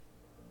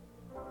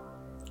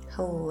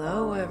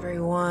Hello,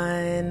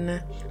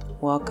 everyone.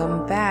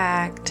 Welcome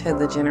back to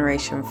the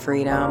Generation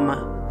Freedom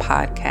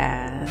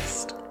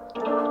podcast.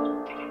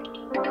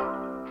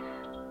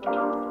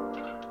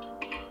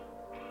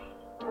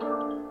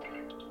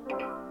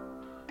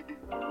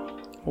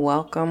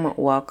 Welcome.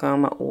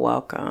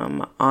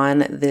 On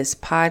this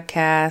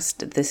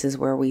podcast, this is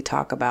where we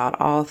talk about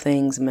all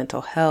things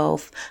mental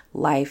health,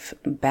 life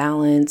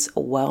balance,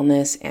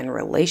 wellness, and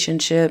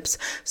relationships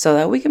so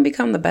that we can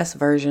become the best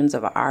versions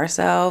of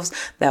ourselves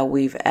that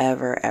we've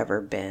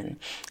ever been.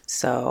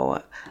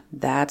 So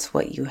that's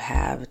what you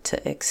have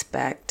to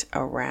expect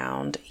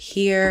around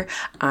here.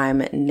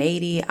 I'm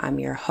Nady. I'm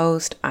your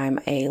host. I'm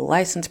a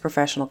licensed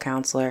professional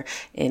counselor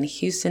in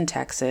Houston,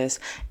 Texas,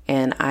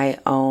 and I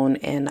own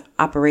and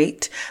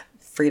operate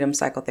Freedom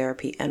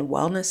Psychotherapy and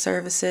Wellness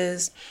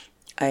Services,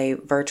 a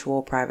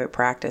virtual private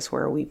practice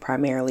where we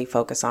primarily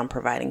focus on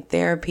providing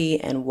therapy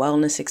and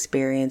wellness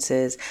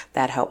experiences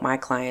that help my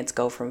clients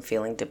go from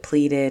feeling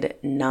depleted,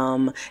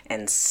 numb,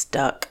 and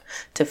stuck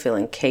to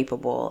feeling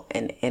capable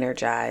and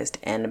energized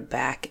and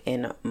back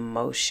in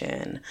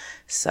motion.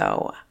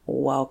 So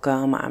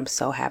welcome. I'm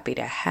so happy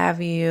to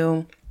have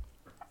you.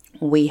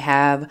 We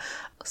have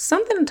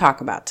something to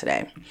talk about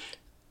today.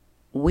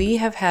 We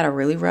have had a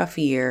really rough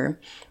year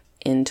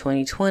in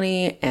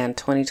 2020, and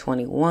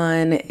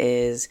 2021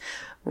 is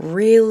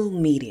real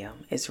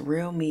medium. It's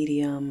real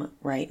medium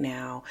right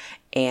now.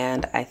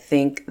 And I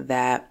think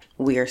that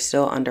we are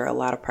still under a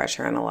lot of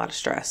pressure and a lot of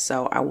stress.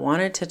 So I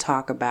wanted to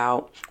talk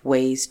about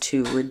ways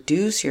to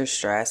reduce your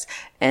stress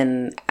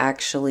and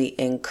actually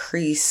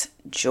increase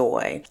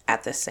joy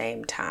at the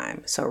same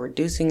time. So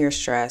reducing your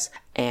stress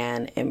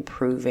and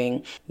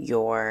improving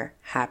your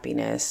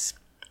happiness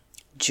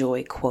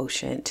joy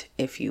quotient,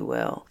 if you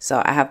will.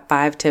 So I have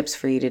 5 tips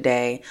for you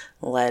today.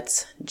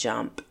 Let's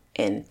jump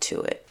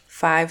into it.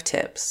 5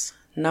 tips.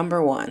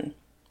 Number 1,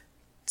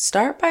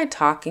 start by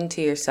talking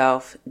to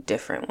yourself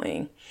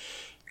differently.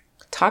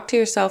 Talk to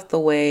yourself the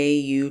way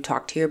you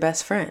talk to your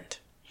best friend,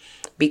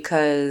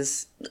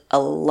 because a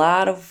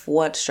lot of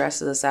what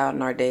stresses us out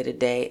in our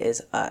day-to-day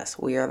is us.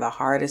 We are the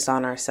hardest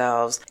on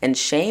ourselves, and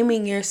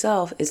shaming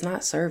yourself is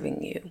not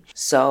serving you.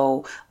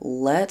 So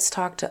let's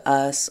talk to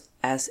us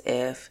as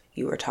if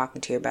you were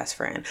talking to your best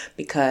friend.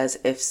 Because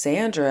if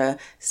Sandra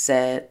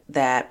said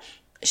that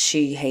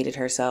she hated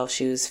herself,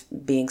 she was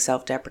being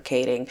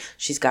self-deprecating,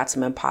 she's got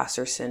some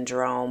imposter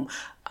syndrome,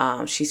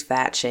 she's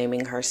fat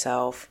shaming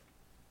herself,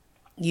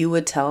 you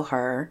would tell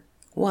her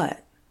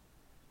what?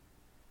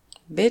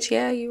 Bitch,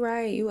 yeah, you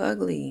right, you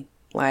ugly.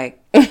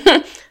 Like,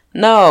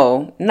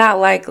 no, not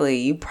likely.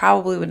 You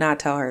probably would not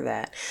tell her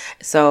that.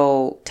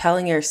 So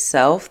telling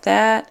yourself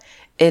that,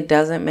 it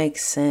doesn't make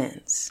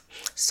sense.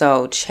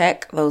 So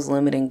check those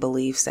limiting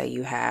beliefs that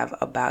you have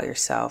about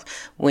yourself.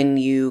 When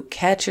you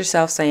catch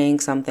yourself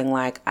saying something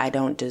like, I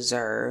don't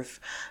deserve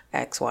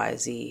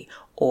XYZ,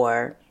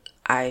 or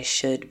I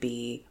should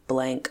be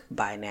blank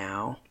by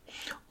now,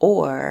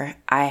 or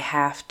I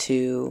have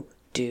to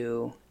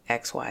do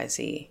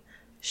XYZ,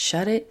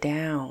 shut it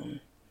down.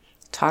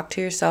 Talk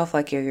to yourself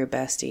like you're your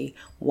bestie.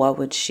 What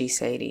would she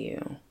say to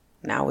you?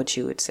 Not what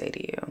you would say to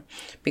you.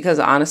 Because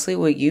honestly,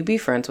 would you be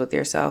friends with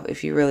yourself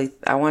if you really,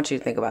 I want you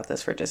to think about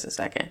this for just a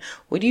second.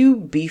 Would you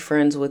be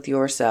friends with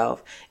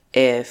yourself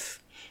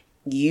if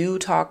you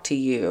talk to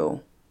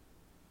you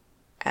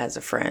as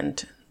a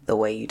friend the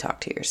way you talk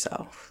to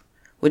yourself?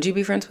 Would you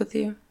be friends with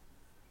you?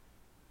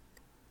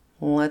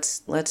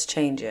 Let's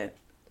change it.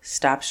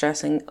 Stop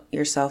stressing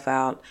yourself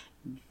out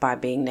by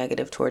being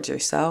negative towards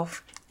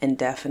yourself, and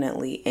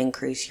definitely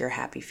increase your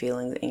happy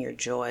feelings and your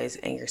joys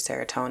and your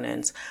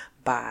serotonins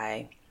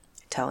by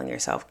telling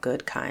yourself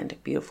good, kind,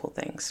 beautiful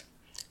things.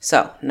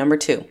 So, number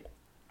 2,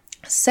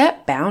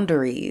 set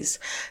boundaries.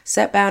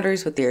 Set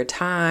boundaries with your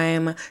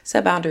time,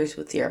 set boundaries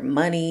with your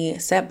money,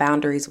 set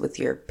boundaries with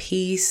your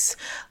peace.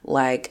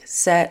 Like,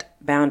 set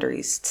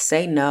boundaries.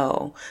 Say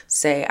no.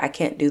 Say, I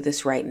can't do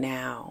this right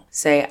now.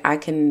 Say, I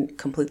can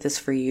complete this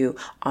for you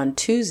on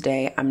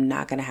Tuesday. I'm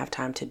not going to have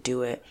time to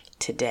do it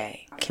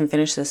today. I can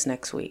finish this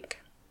next week.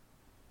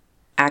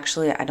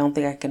 Actually, I don't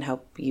think I can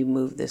help you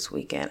move this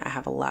weekend. I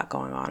have a lot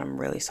going on. I'm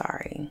really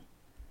sorry.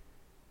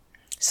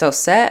 So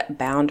set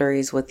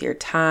boundaries with your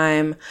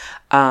time.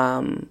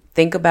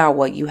 Think about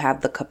what you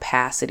have the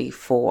capacity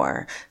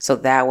for. So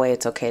that way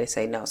it's okay to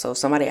say no. So if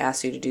somebody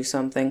asks you to do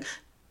something,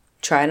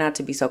 try not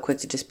to be so quick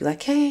to just be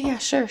like, yeah,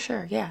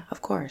 sure. Yeah,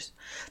 of course.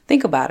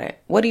 Think about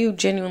it. What do you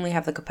genuinely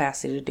have the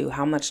capacity to do?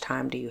 How much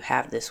time do you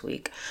have this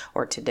week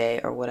or today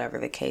or whatever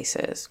the case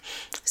is?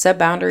 Set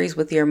boundaries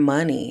with your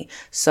money.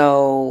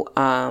 So,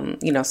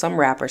 some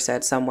rapper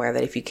said somewhere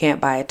that if you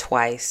can't buy it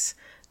twice,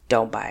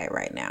 don't buy it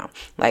right now.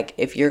 Like,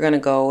 if you're going to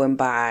go and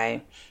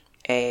buy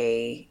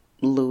a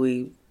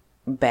Louis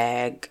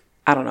bag,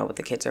 I don't know what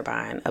the kids are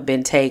buying, a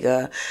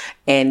Bentayga,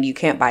 and you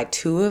can't buy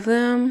 2 of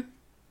them,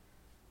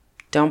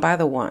 don't buy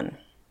the one.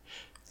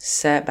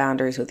 Set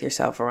boundaries with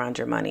yourself around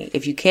your money.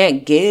 If you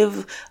can't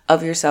give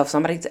of yourself,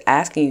 somebody's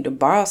asking you to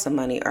borrow some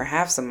money or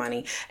have some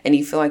money, and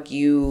you feel like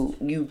you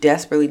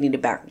desperately need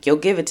it back, you'll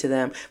give it to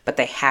them, but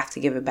they have to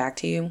give it back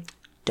to you.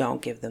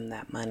 don't give them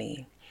that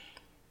money.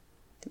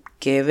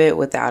 Give it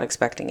without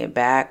expecting it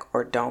back,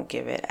 or don't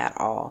give it at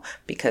all.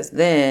 Because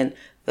then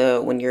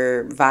when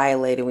you're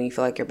violated, when you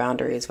feel like your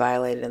boundary is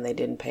violated and they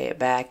didn't pay it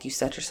back, you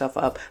set yourself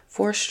up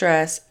for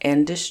stress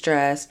and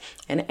distress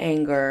and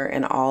anger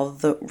and all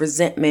the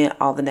resentment,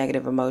 all the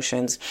negative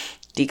emotions,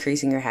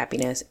 decreasing your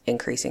happiness,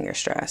 increasing your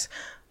stress.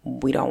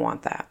 We don't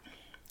want that.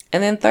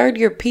 And then third,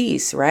 your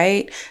peace,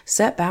 right?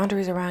 Set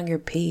boundaries around your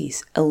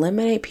peace.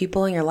 Eliminate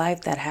people in your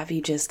life that have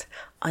you just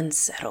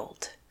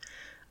unsettled,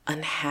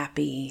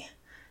 unhappy,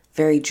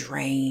 very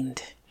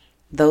drained.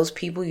 Those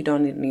people you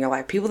don't need in your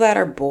life. People that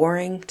are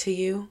boring to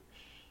you,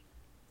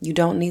 you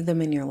don't need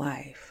them in your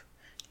life.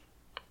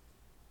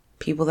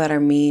 People that are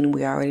mean,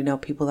 we already know.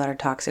 People that are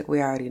toxic,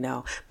 we already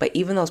know. But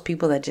even those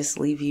people that just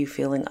leave you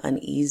feeling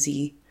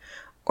uneasy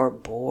or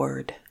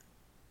bored,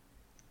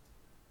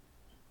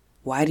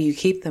 why do you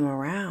keep them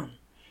around?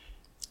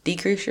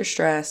 Decrease your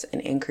stress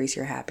and increase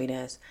your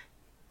happiness.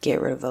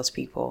 Get rid of those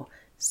people.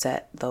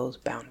 Set those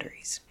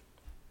boundaries.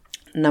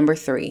 Number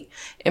 3,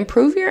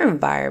 improve your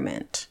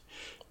environment.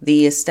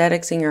 The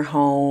aesthetics in your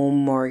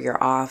home or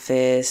your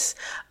office,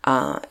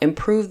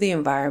 improve the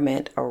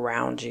environment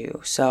around you.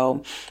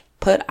 So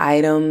put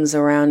items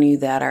around you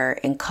that are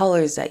in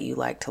colors that you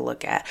like to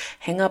look at.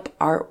 Hang up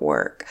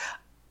artwork.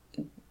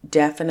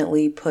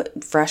 Definitely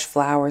put fresh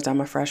flowers. I'm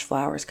a fresh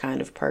flowers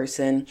kind of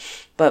person,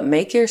 but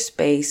make your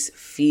space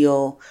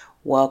feel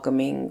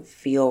welcoming,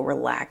 feel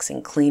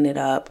relaxing, clean it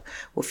up.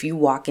 If you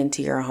walk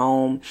into your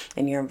home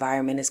and your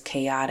environment is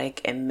chaotic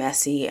and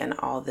messy and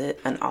all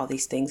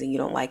these things, and you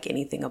don't like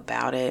anything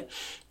about it,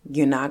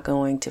 you're not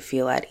going to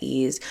feel at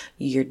ease.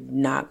 You're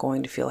not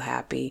going to feel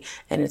happy,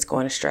 and it's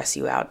going to stress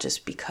you out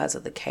just because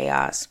of the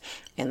chaos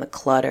and the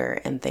clutter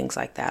and things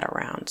like that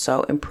around.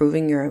 So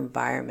improving your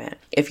environment.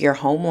 If your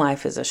home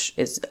life is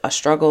a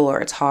struggle, or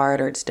it's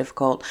hard, or it's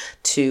difficult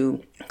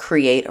to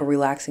create a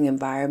relaxing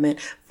environment,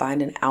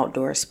 find an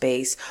outdoor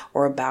space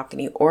or a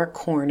balcony or a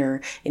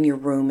corner in your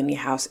room, in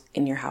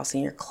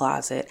your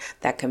closet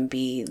that can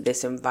be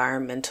this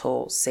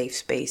environmental safe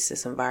space,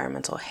 this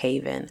environmental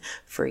haven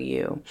for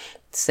you.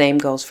 Same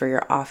goes for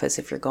your office.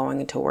 If you're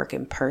going into work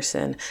in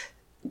person,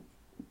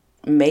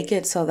 make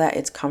it so that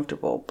it's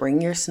comfortable.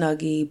 Bring your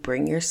Snuggie,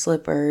 bring your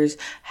slippers,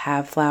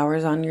 have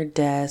flowers on your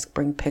desk,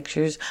 bring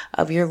pictures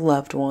of your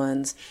loved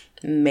ones.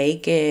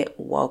 Make it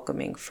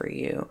welcoming for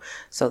you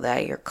so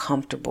that you're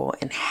comfortable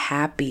and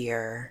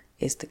happier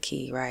is the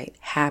key, right?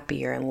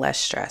 Happier and less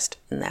stressed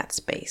in that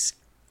space.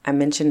 I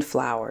mentioned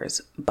flowers,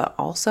 but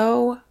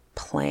also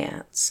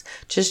plants.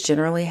 Just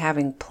generally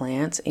having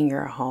plants in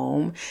your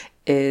home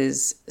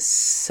is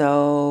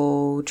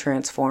so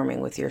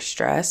transforming with your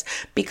stress,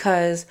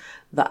 because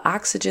the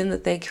oxygen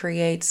that they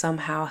create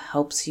somehow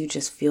helps you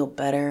just feel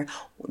better.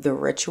 The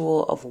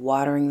ritual of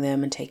watering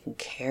them and taking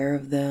care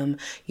of them,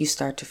 you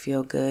start to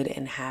feel good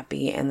and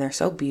happy, and they're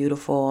so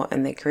beautiful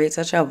and they create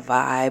such a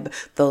vibe.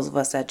 Those of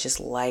us that just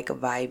like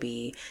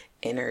vibey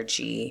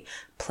energy,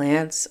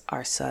 plants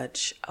are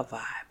such a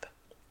vibe.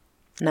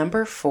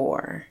 Number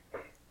 4,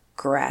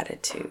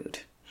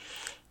 gratitude.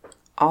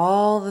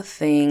 All the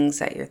things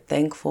that you're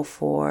thankful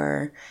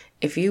for,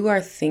 if you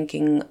are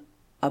thinking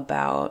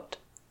about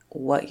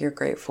what you're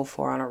grateful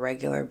for on a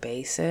regular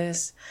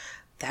basis,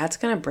 that's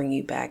going to bring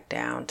you back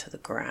down to the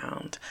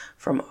ground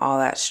from all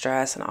that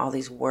stress and all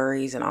these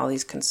worries and all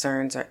these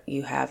concerns that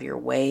you have your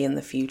way in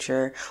the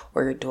future,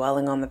 or you're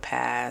dwelling on the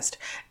past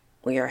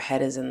when your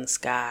head is in the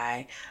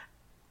sky.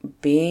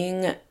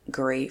 Being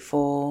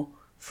grateful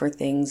for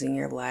things in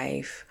your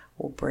life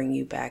will bring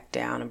you back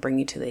down and bring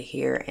you to the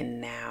here and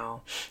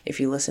now.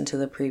 If you listen to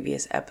the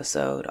previous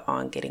episode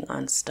on getting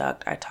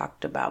unstuck, I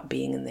talked about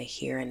being in the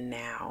here and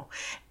now,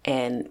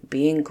 and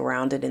being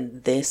grounded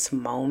in this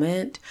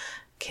moment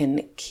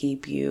can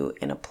keep you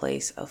in a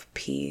place of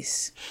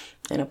peace,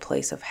 in a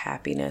place of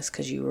happiness,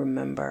 because you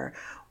remember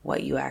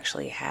what you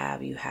actually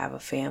have. You have a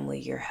family,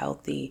 you're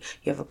healthy,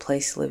 you have a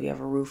place to live, you have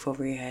a roof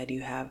over your head,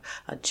 you have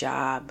a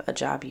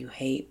job you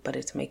hate, but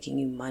it's making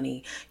you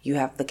money. You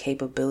have the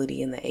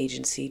capability and the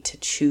agency to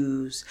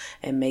choose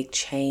and make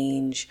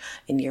change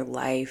in your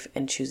life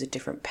and choose a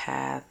different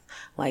path.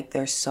 Like,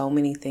 there's so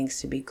many things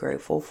to be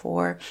grateful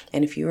for.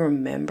 And if you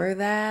remember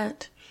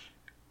that,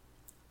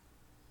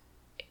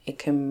 it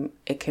can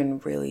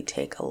really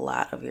take a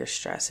lot of your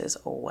stresses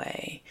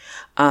away.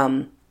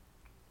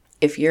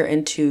 If you're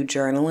into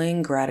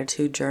journaling,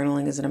 gratitude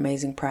journaling is an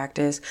amazing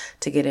practice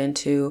to get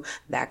into.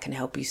 That can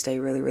help you stay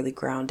really, really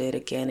grounded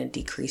again and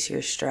decrease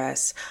your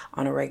stress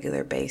on a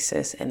regular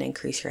basis and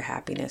increase your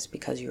happiness,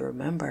 because you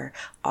remember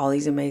all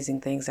these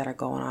amazing things that are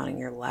going on in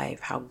your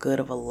life, how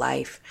good of a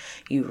life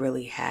you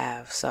really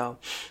have. So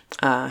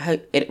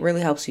it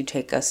really helps you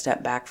take a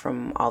step back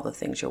from all the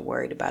things you're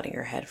worried about in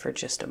your head for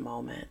just a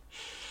moment.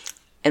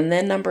 And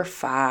then number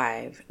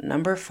five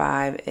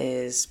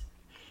is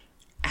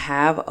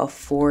have a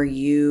for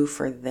you,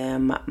 for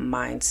them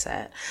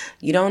mindset.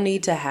 You don't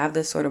need to have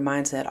this sort of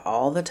mindset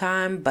all the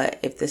time, but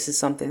if this is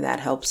something that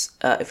helps,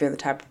 if you're the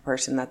type of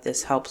person that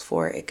this helps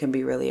for, it can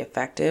be really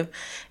effective.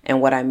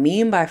 And what I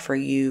mean by for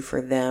you, for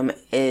them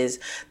is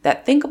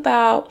to think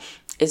about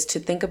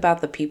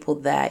the people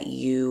that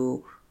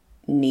you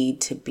need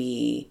to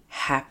be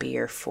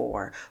happier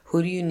for.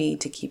 Who do you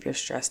need to keep your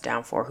stress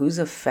down for? Who's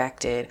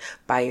affected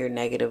by your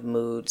negative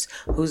moods?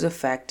 Who's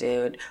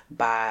affected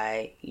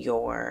by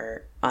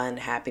your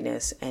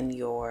unhappiness and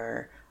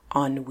your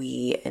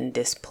ennui and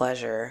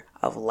displeasure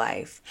of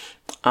life?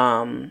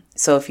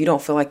 So if you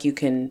don't feel like you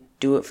can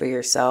do it for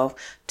yourself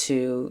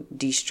to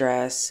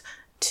de-stress,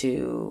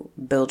 to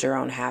build your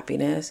own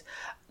happiness,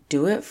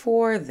 do it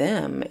for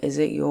them. Is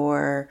it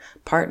your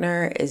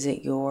partner? Is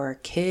it your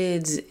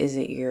kids? Is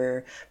it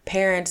your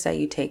parents that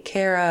you take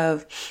care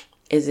of?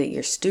 Is it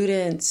your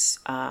students?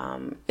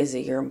 Is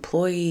it your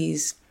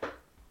employees?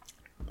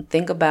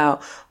 Think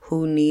about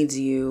who needs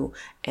you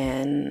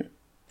and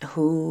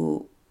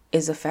who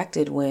is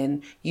affected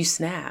when you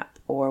snap,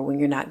 or when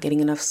you're not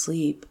getting enough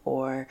sleep,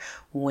 or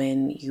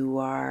when you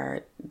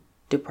are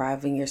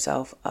depriving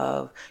yourself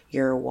of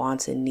your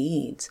wants and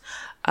needs.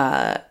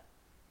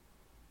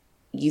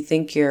 You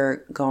think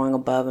you're going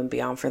above and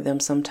beyond for them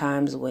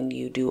sometimes when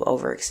you do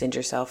overextend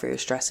yourself or you're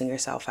stressing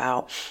yourself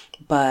out,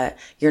 but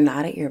you're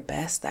not at your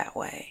best that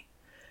way.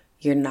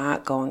 You're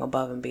not going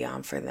above and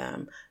beyond for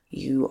them.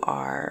 You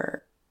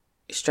are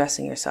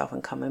stressing yourself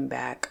and coming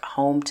back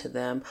home to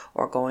them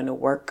or going to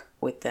work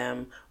with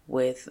them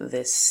with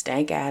this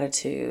stank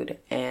attitude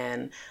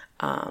and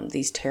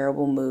these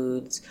terrible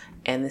moods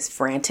and this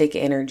frantic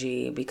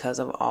energy because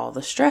of all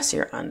the stress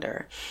you're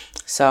under.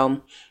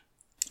 So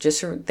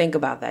just think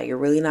about that. You're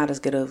really not as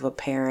good of a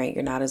parent.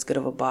 You're not as good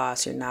of a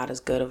boss. You're not as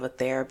good of a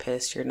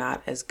therapist. You're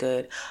not as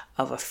good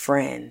of a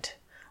friend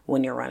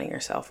when you're running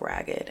yourself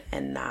ragged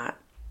and not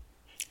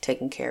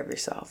taking care of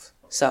yourself.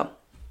 So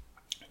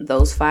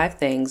those 5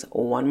 things,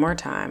 one more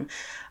time,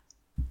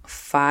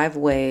 5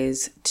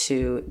 ways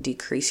to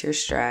decrease your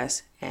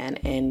stress and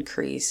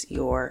increase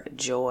your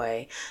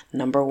joy.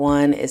 Number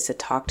 1 is to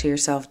talk to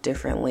yourself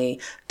differently.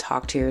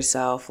 Talk to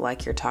yourself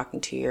like you're talking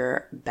to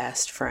your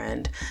best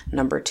friend.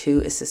 Number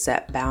 2 is to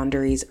set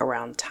boundaries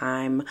around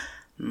time,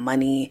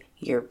 money,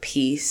 your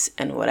peace,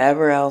 and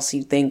whatever else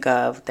you think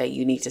of that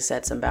you need to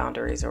set some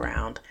boundaries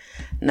around.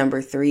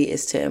 Number 3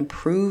 is to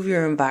improve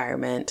your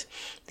environment,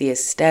 the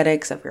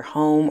aesthetics of your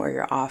home or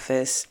your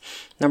office.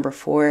 Number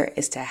 4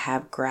 is to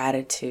have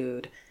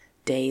gratitude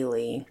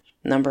daily.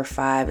 Number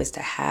 5 is to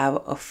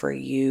have a for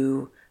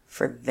you,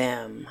 for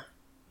them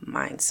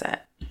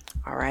mindset.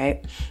 All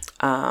right.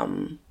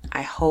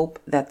 I hope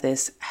that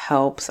this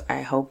helps.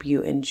 I hope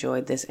you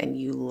enjoyed this and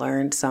you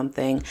learned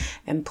something.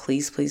 And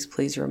please, please,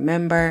 please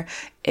remember,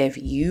 if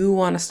you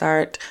want to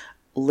start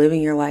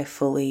living your life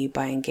fully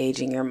by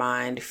engaging your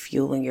mind,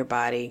 fueling your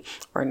body,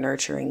 or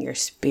nurturing your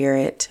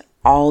spirit,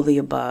 all the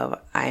above,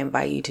 I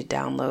invite you to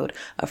download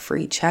a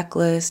free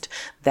checklist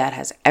that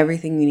has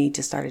everything you need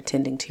to start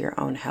attending to your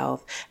own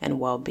health and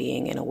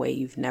well-being in a way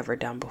you've never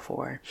done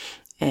before.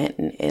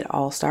 And it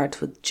all starts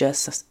with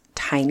just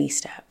tiny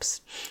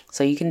steps.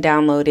 So you can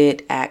download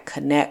it at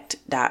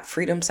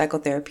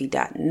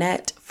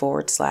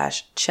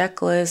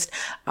connect.freedompsychotherapy.net/checklist.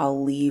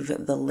 I'll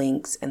leave the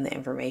links and the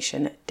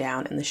information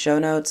down in the show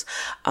notes,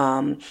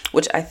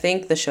 which I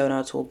think the show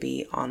notes will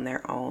be on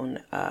their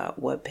own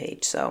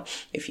webpage. So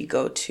if you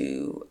go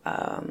to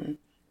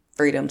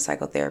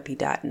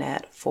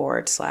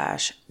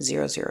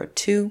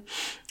freedompsychotherapy.net/002,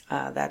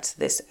 that's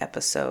this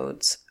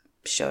episode's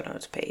show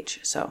notes page.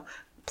 So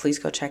please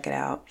go check it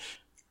out.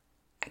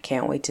 I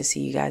can't wait to see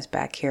you guys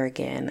back here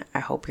again. I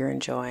hope you're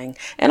enjoying.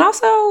 And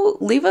also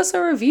leave us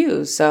a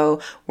review. So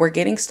we're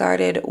getting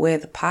started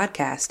with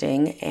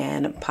podcasting,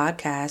 and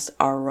podcasts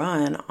are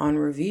run on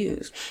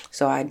reviews.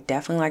 So I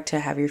definitely like to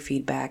have your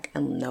feedback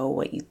and know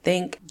what you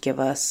think. Give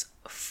us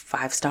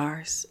 5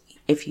 stars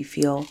if you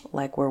feel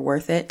like we're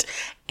worth it,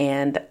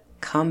 and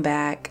come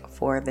back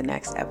for the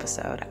next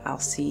episode. I'll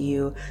see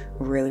you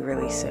really,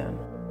 really soon.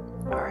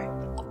 All right.